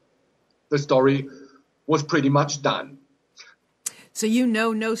then the story was pretty much done. So you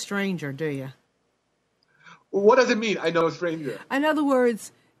know no stranger, do you? What does it mean, I know a stranger? In other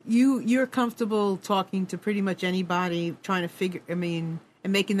words, you're comfortable talking to pretty much anybody, trying to and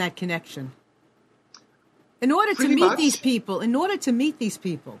making that connection. In order to meet these people,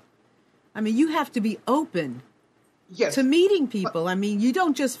 I mean, you have to be open to meeting people. I mean, you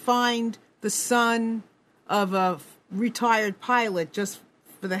don't just find the son of a retired pilot just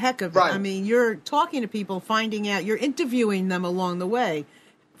for the heck of it. Right. I mean, you're talking to people, finding out, you're interviewing them along the way,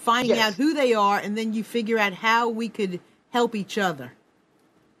 finding out who they are, and then you figure out how we could help each other.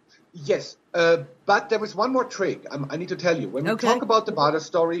 Yes, but there was one more trick I need to tell you. When we talk about the barter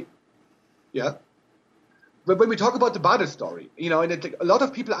story, but when we talk about the barter story, you know, and a lot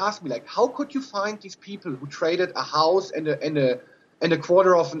of people ask me, like, how could you find these people who traded a house and a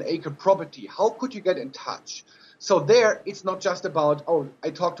quarter of an acre property? How could you get in touch? So there, it's not just about, I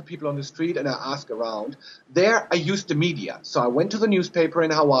talk to people on the street and I ask around. There, I used the media. So I went to the newspaper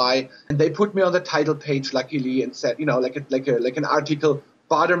in Hawaii, and they put me on the title page, luckily, and said, you know, like an article,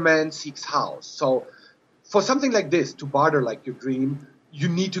 Barterman Seeks House. So for something like this, to barter like your dream, you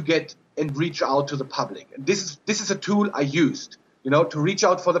need to get and reach out to the public. And this is a tool I used, you know, to reach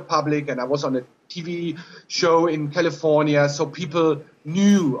out for the public. And I was on a TV show in California, so people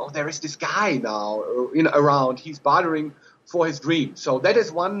knew, there is this guy now around. He's bartering for his dream. So that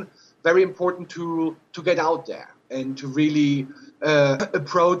is one very important tool to get out there and to really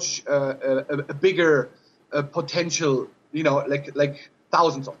approach a bigger potential, you know, like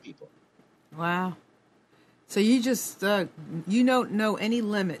thousands of people. Wow. So you just you don't know any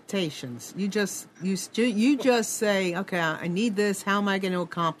limitations. You just say, okay, I need this. How am I going to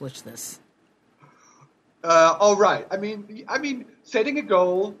accomplish this? All right. I mean, setting a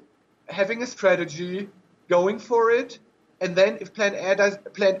goal, having a strategy, going for it, and then if plan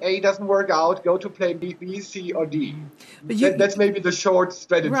A doesn't work out, go to plan B, C, or D. But That's maybe the short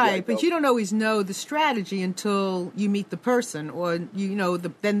strategy. Right, but you don't always know the strategy until you meet the person, or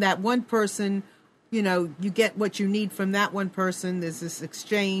then that one person, you get what you need from that one person. There's this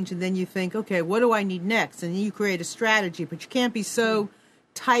exchange, and then you think, okay, what do I need next? And you create a strategy, but you can't be so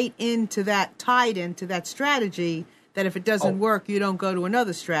tied into that strategy that if it doesn't work, you don't go to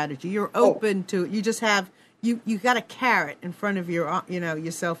another strategy. You're open to it. You just have you got a carrot in front of your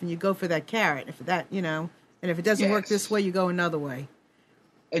yourself, and you go for that carrot. If that and if it doesn't work this way, you go another way.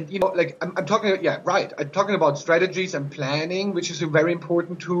 And I'm talking, I'm talking about strategies and planning, which is a very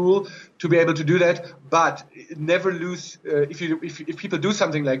important tool to be able to do that. But never lose if people do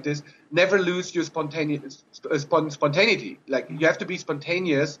something like this, never lose your spontaneity. Like, you have to be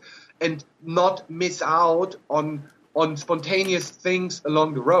spontaneous and not miss out on spontaneous things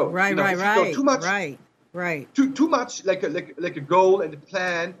along the road. Right. Too much, right. Too much like a goal and a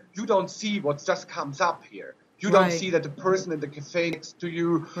plan. You don't see what just comes up here. You don't see that the person in the cafe next to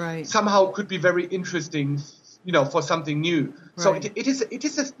you somehow could be very interesting, for something new. Right. So it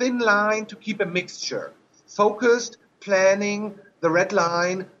is a thin line to keep a mixture, focused, planning, the red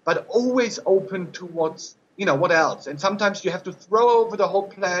line, but always open to what else. And sometimes you have to throw over the whole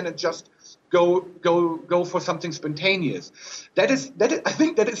plan and just go for something spontaneous. That is I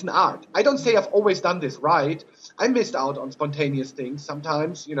think that is an art. I don't say I've always done this right. I missed out on spontaneous things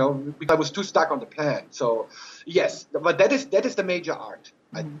sometimes, because I was too stuck on the plan. So yes, but that is the major art.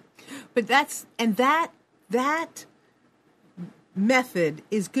 But that method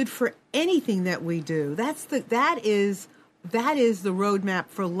is good for anything that we do. That is the roadmap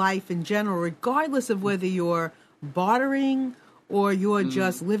for life in general, regardless of whether you're bartering or you're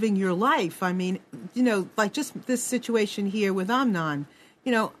just living your life. I mean, like just this situation here with Amnon.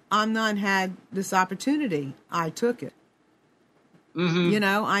 Amnon had this opportunity. I took it. Mm-hmm.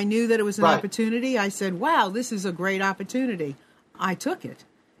 I knew that it was an opportunity. I said, wow, this is a great opportunity. I took it.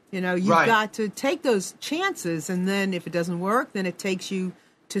 You've got to take those chances, and then if it doesn't work, then it takes you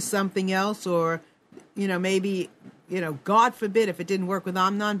to something else, or, maybe, God forbid if it didn't work with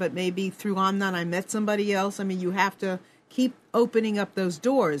Amnon, but maybe through Amnon I met somebody else. I mean, you have to keep opening up those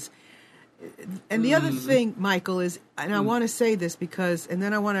doors. And the other thing, Michael, is, and I want to say this because, and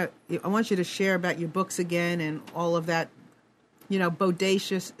then I want you to share about your books again and all of that,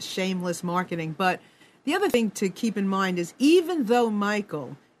 bodacious, shameless marketing. But the other thing to keep in mind is, even though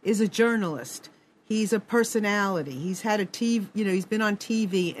Michael is a journalist, he's a personality, he's had a TV, he's been on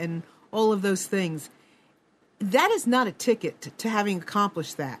TV and all of those things, that is not a ticket to having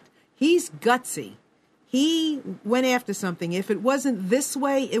accomplished that. He's gutsy. He went after something. If it wasn't this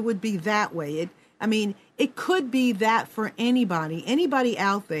way, it would be that way. It could be that for anybody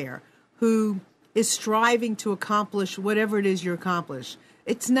out there who is striving to accomplish whatever it is you accomplish.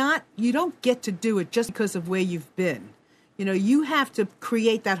 You don't get to do it just because of where you've been. You have to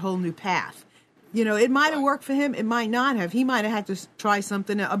create that whole new path. It might have worked for him. It might not have. He might have had to try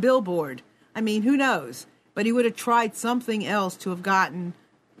something, a billboard. Who knows? But he would have tried something else to have gotten,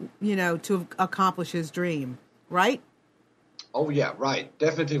 to accomplish his dream, right? Oh, yeah, right.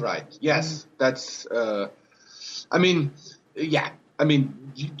 Definitely right. Yes, that's, what I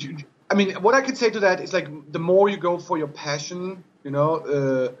could say to that is, like, the more you go for your passion,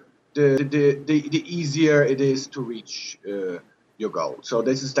 the easier it is to reach your goal. So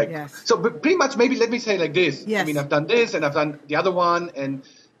this is like, so but pretty much, maybe let me say like this. Yes. I've done this and I've done the other one, and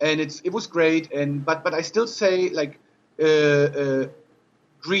it was great. But I still say, like,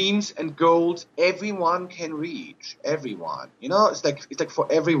 dreams and goals, everyone can reach. Everyone, it's like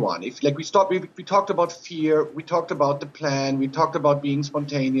for everyone. If, like, we talked about fear, we talked about the plan, we talked about being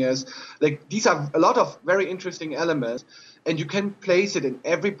spontaneous. Like, these are a lot of very interesting elements, and you can place it in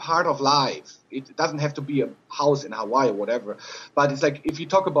every part of life. It doesn't have to be a house in Hawaii or whatever. But it's like, if you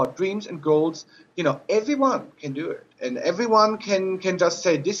talk about dreams and goals, everyone can do it, and everyone can just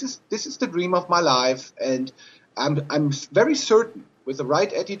say, this is the dream of my life, and I'm very certain, with the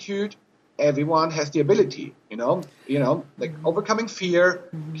right attitude, everyone has the ability, like overcoming fear,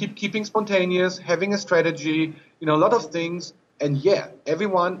 keeping spontaneous, having a strategy, a lot of things, and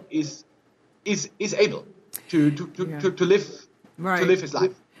everyone is able to live to live his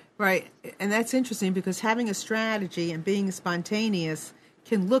life. Right, and that's interesting, because having a strategy and being spontaneous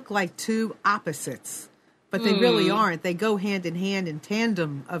can look like two opposites, but they really aren't. They go hand in hand, in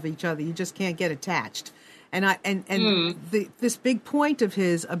tandem of each other. You just can't get attached. And this big point of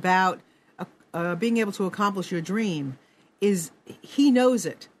his about being able to accomplish your dream is, he knows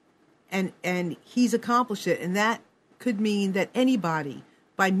it, and he's accomplished it, and that could mean that anybody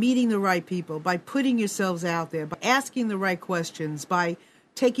by meeting the right people, by putting yourselves out there, by asking the right questions, by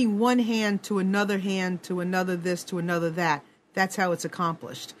taking one hand to another this, to another that. That's how it's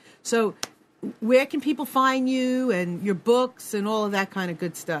accomplished. So where can people find you and your books and all of that kind of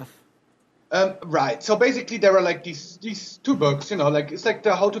good stuff? Right. So basically, there are like these two books. Like it's like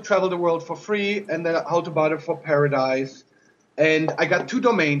the How to Travel the World for Free and the How to Barter for Paradise. And I got two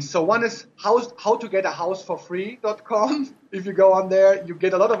domains. So one is how to get a house for free.com. If you go on there, you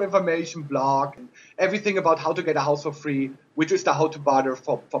get a lot of information, blog, and everything about how to get a house for free, which is the How to Barter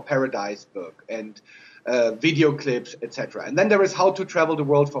for Paradise book, and video clips, etc. And then there is how to travel the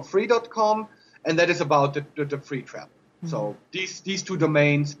world for free.com, and that is about the free travel. Mm-hmm. So these two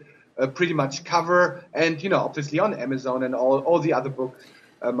domains pretty much cover, and obviously on Amazon and all the other book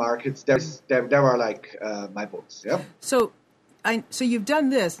markets, there are like my books. Yeah. So you've done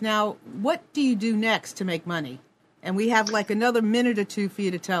this. Now, what do you do next to make money? And we have like another minute or two for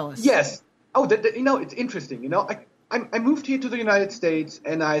you to tell us. Yes. Oh, it's interesting. I moved here to the United States,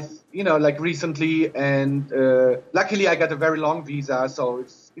 and like recently, and luckily I got a very long visa, so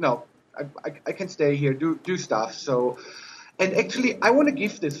it's I can stay here, do stuff. So, and actually I want to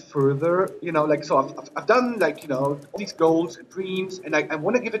give this further. So I've done all these goals and dreams, and I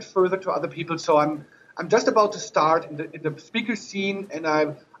want to give it further to other people. So I'm just about to start in the speaker scene, and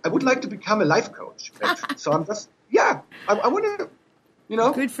I would like to become a life coach. Actually. So I'm just I want to.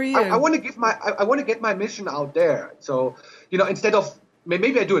 Good for you. I want to get my mission out there. So, instead of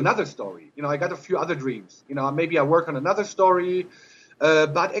maybe I do another story. I got a few other dreams. Maybe I work on another story.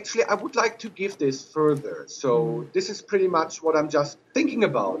 But actually, I would like to give this further. So this is pretty much what I'm just thinking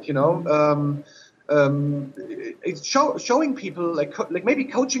about. It's showing people, like maybe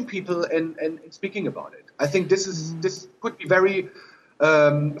coaching people and speaking about it. I think this could be very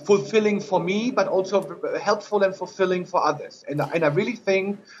fulfilling for me, but also helpful and fulfilling for others. And I really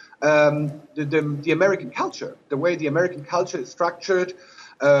think the American culture, the way the American culture is structured,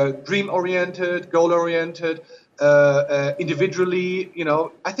 dream-oriented, goal-oriented, individually,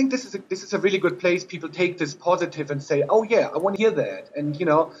 I think this is a really good place. People take this positive and say, oh yeah, I want to hear that, and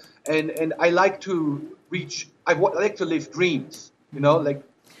and I like to reach. I like to live dreams.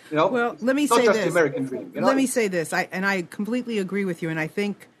 Well, let me say this. Not just the American dream. Let me say this. I completely agree with you, and I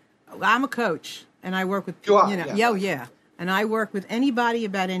think I'm a coach, and I work with Yeah. And I work with anybody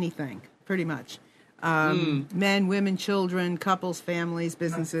about anything, pretty much. Men, women, children, couples, families,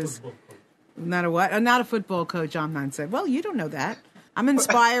 businesses. Not a what? Not a football coach. I'm not saying. Well, you don't know that. I'm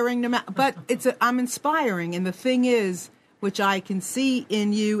inspiring, but I'm inspiring, and the thing is, which I can see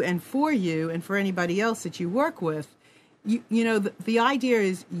in you and for anybody else that you work with. The idea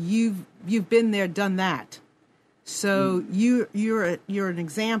is you've been there, done that. So you're an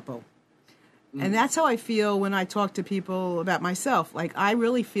example. And that's how I feel when I talk to people about myself. Like, I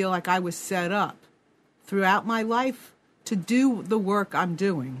really feel like I was set up throughout my life to do the work I'm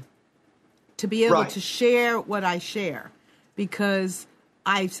doing, to be able to share what I share, because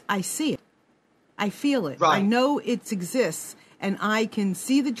I see it. I feel it. Right. I know it exists, and I can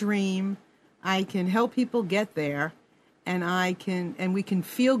see the dream. I can help people get there. And we can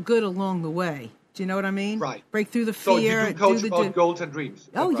feel good along the way. Do you know what I mean? Right. Break through the So fear. you do coach about goals and dreams.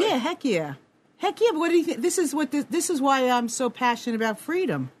 Oh right? yeah, heck yeah. But what do you think? This is why I'm so passionate about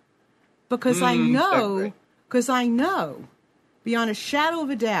freedom, because I know beyond a shadow of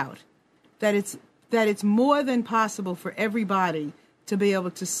a doubt that it's more than possible for everybody to be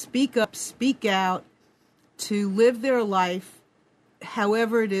able to speak up, speak out, to live their life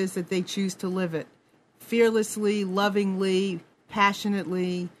however it is that they choose to live it. Fearlessly, lovingly,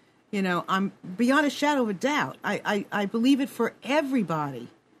 passionately, I'm beyond a shadow of a doubt. I believe it for everybody.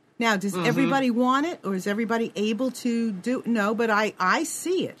 Now, does everybody want it, or is everybody able to do it? No, but I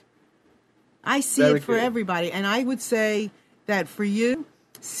see it. I see it for everybody. And I would say that for you,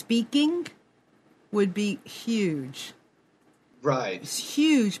 speaking would be huge. Right. It's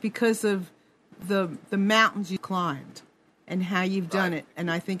huge because of the mountains you climbed and how you've done it.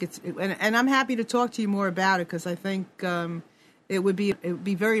 And I think and I'm happy to talk to you more about it, because I think it would be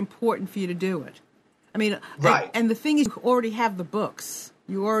very important for you to do it. I mean, and the thing is, you already have the books.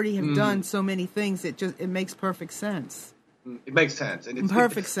 You already have done so many things. It makes perfect sense. It makes sense. And it's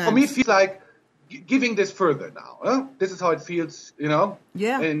perfect sense. For me, it feels like giving this further now. Huh? This is how it feels,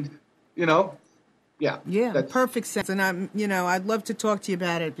 Yeah. And, yeah. Yeah, perfect sense. And I'd love to talk to you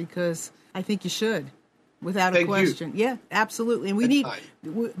about it, because I think you should, without a question. Yeah, absolutely.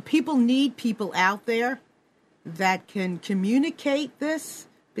 And people need people out there that can communicate this,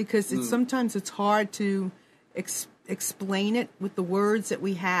 because sometimes it's hard to explain it with the words that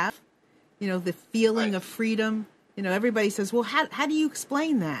we have. The feeling of freedom everybody says, well, how do you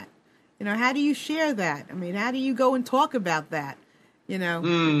explain that? How do you share that? I mean, how do you go and talk about that?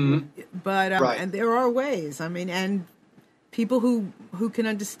 But Right. and there are ways. I mean, and people who can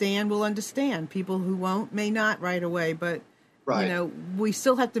understand will understand. People who won't may not right away. But Right. we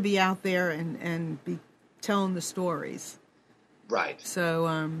still have to be out there and be telling the stories. Right. So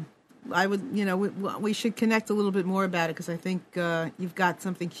I would, we should connect a little bit more about it, because I think you've got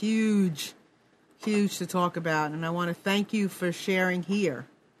something huge to talk about, and I want to thank you for sharing here.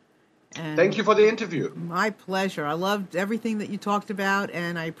 And Thank you for the interview. my pleasure. I loved everything that you talked about,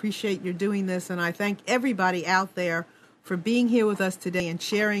 and I appreciate your doing this. And I thank everybody out there for being here with us today and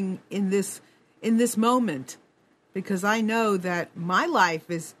sharing in this moment, because I know that my life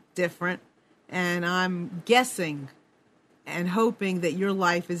is different, and I'm guessing and hoping that your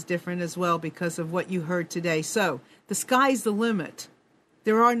life is different as well because of what you heard today. So the sky's the limit.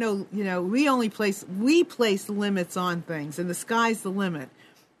 There are no, we place limits on things, and the sky's the limit.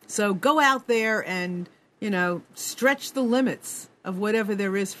 So go out there and, stretch the limits of whatever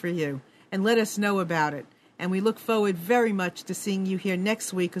there is for you, and let us know about it. And we look forward very much to seeing you here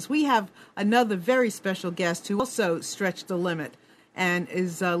next week, because we have another very special guest who also stretched the limit and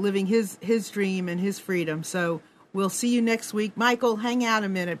is living his dream and his freedom. So we'll see you next week. Michael, hang out a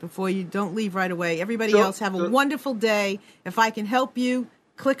minute before you don't leave right away. Everybody else, have a wonderful day. If I can help you,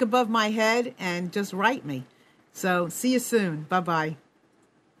 click above my head and just write me. So see you soon. Bye-bye.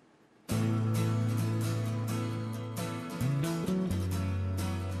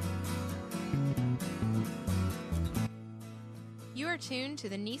 You are tuned to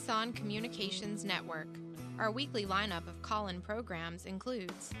the Nissan Communications Network. Our weekly lineup of call-in programs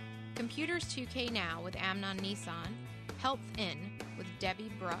includes Computers 2K Now with Amnon Nissan, Health In with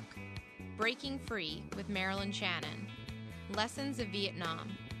Debbie Bruck, Breaking Free with Marilyn Shannon, Lessons of Vietnam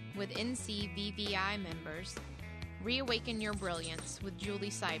with NCVVI members, Reawaken Your Brilliance with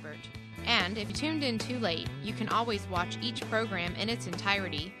Julie Seibert. And if you tuned in too late, you can always watch each program in its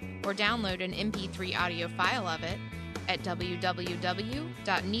entirety or download an MP3 audio file of it at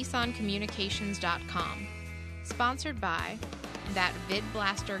www.nissancommunications.com. Sponsored by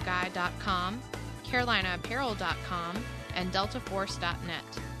thatvidblasterguy.com, carolinaapparel.com, and deltaforce.net.